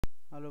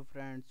Hello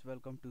friends,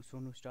 welcome to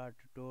Sonu Star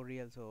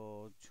tutorial.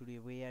 So today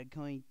we are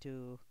going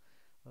to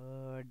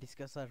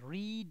discuss a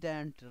read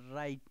and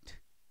write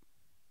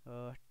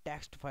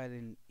text file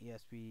in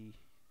ASP.NET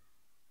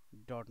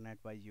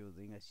by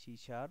using a C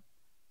Sharp.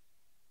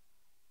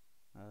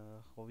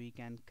 How we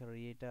can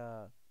create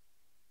a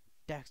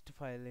text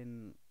file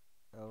in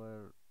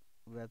our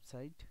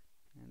website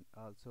and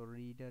also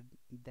read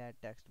that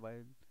text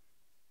file.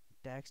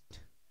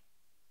 Text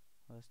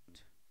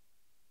first,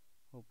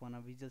 open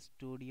a Visual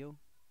Studio.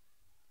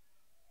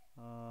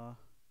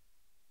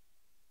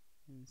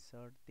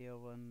 Insert there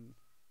one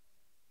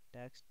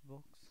text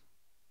box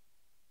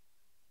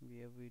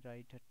where we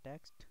write a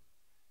text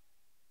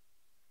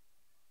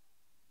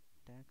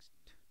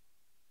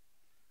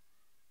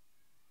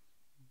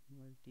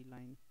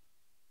multi-line.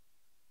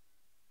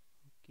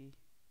 Okay,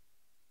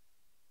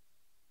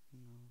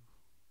 now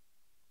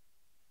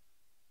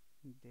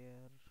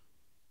there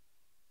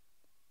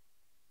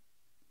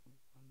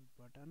one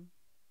button,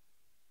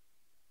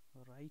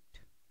 write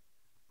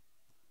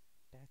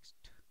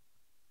text,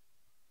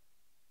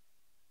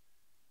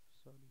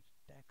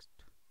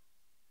 text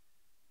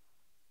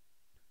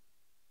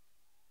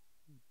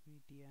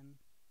btn,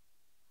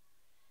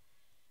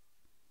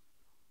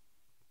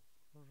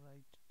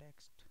 write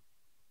text.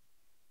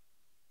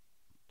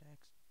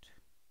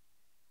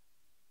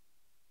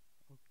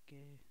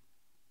 Okay,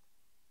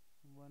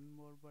 one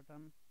more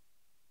button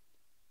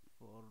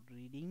for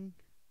reading,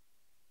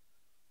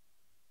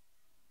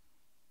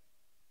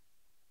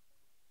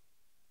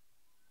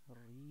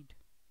 read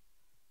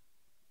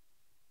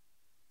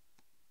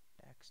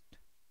text.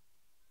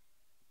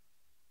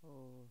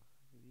 Oh,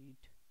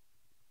 read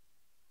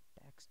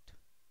text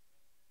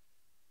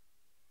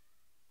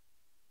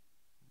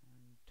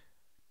and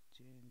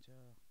change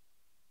a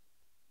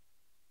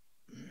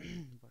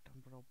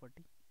button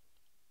property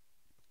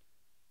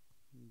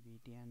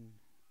btn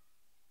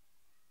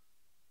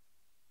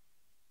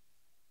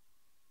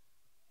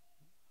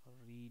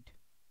read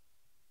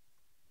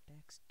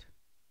text.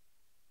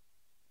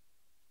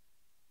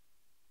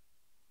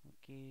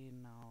 Okay,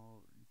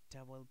 now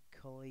double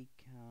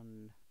click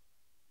on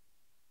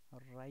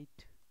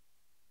write.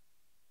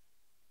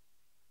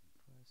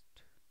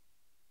 First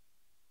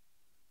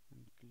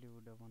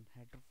include one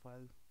header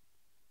file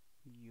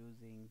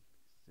using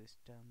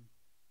system.io.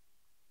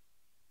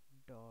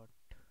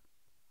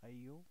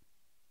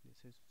 This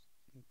is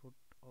input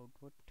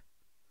output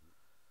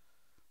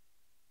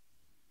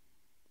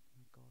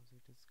because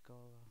it is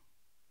called a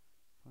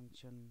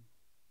function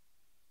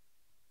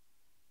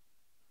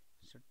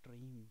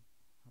stream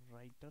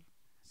writer.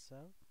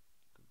 So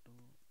go to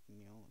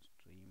new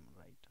stream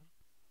writer.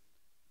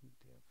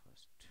 There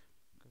first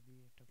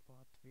create a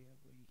path where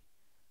we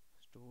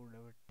stored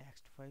our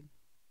text file.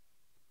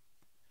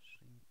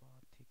 String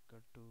path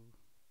equal to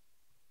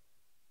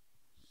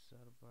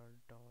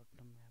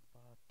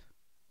server.mapath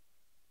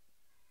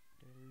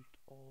tilt.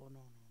 Oh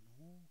no,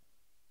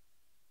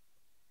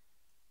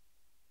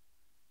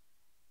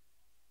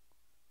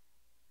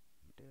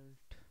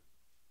 tilt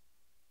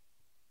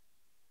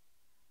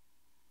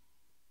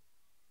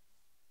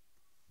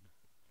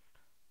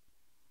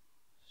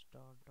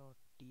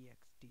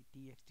start.txt.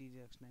 txt is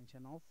the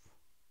extension of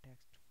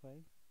text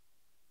file.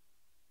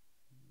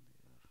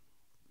 There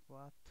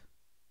path.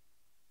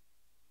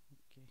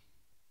 Okay,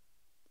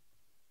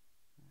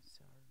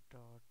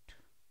 dot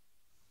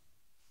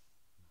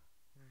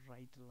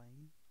write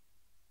line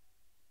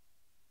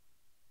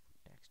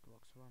text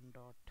box one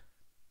dot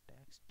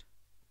text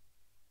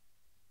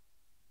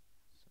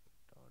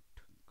dot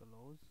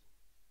close.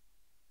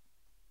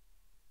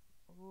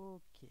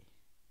 Okay,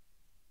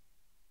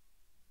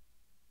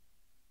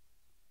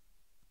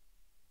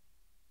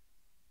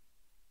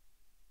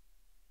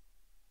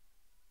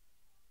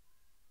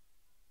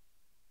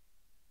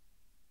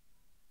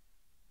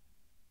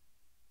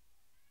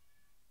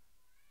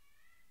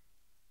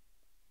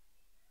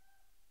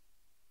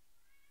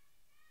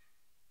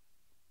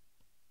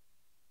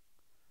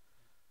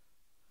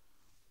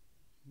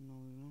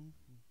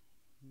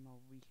 now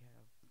we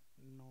have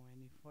no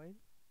any file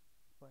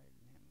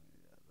name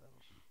is other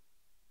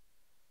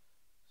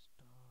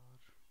star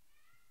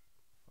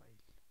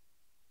file.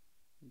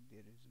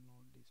 There is no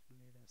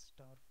displayed as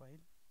star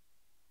file.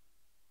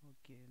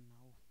 Okay,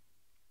 now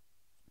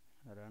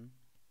run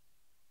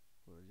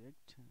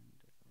project and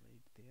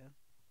right there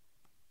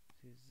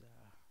this is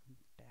a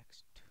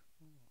text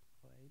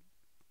file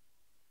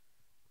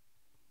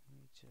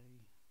which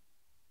I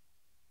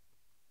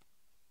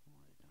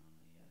write on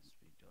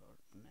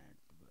ASP.NET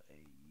by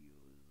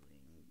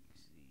using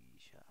C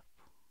Sharp.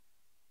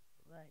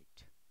 Right.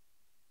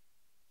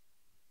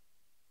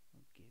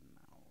 Okay,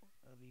 now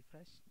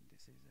refresh.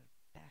 This is a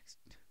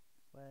text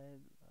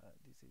file.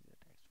 This is a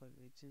text file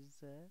which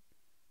is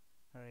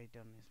right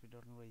on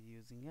ASP.NET by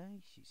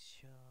using C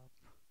Sharp.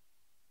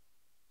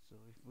 So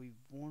if we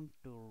want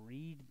to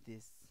read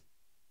this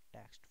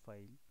text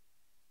file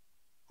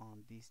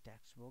on this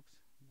text box,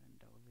 then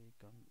double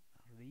click on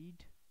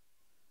read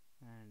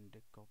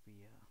and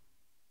copy a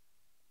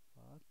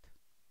path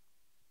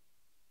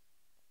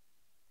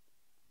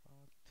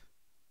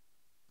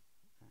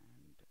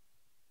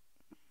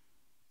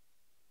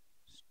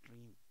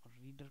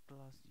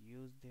class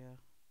use there.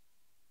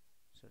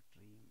 So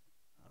stream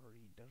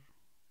reader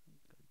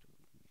equal to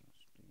new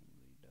stream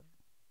reader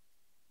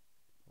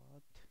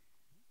path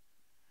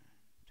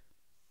and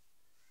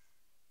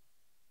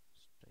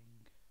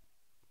string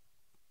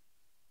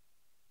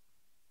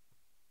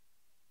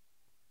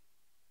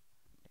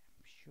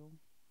temp show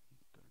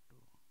equal to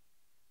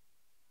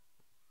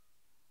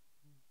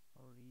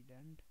read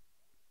end.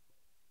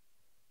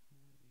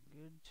 Very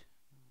good.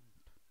 And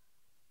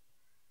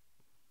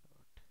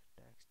dot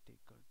text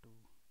equal to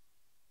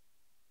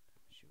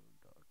show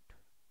dot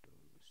to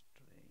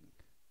string.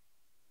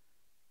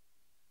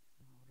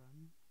 Now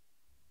run,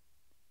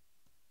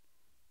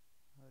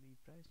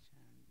 refresh,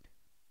 and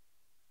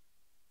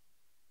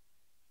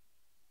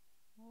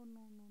oh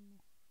no no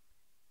no,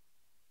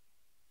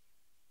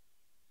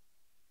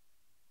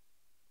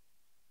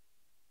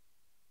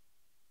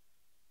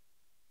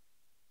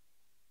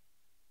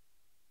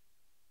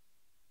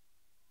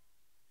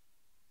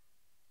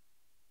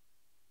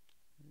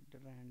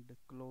 reader, and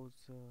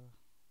close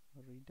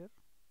reader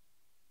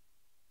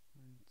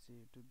and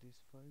save to this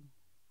file.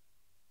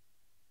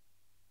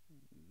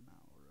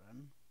 Now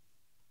run.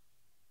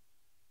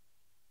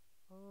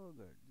 Oh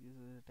good, this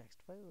is a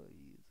text file or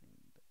using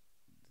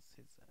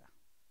this is a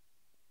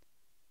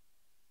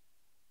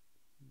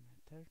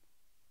method,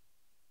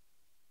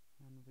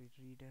 and we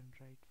read and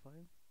write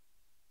file.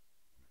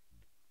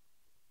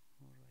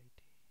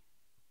 Write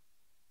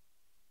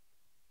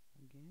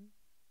again,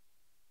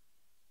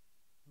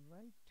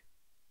 write,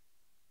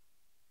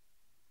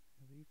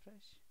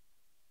 refresh,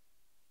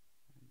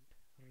 and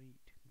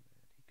read.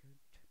 Very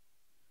good.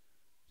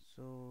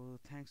 So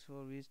thanks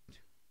for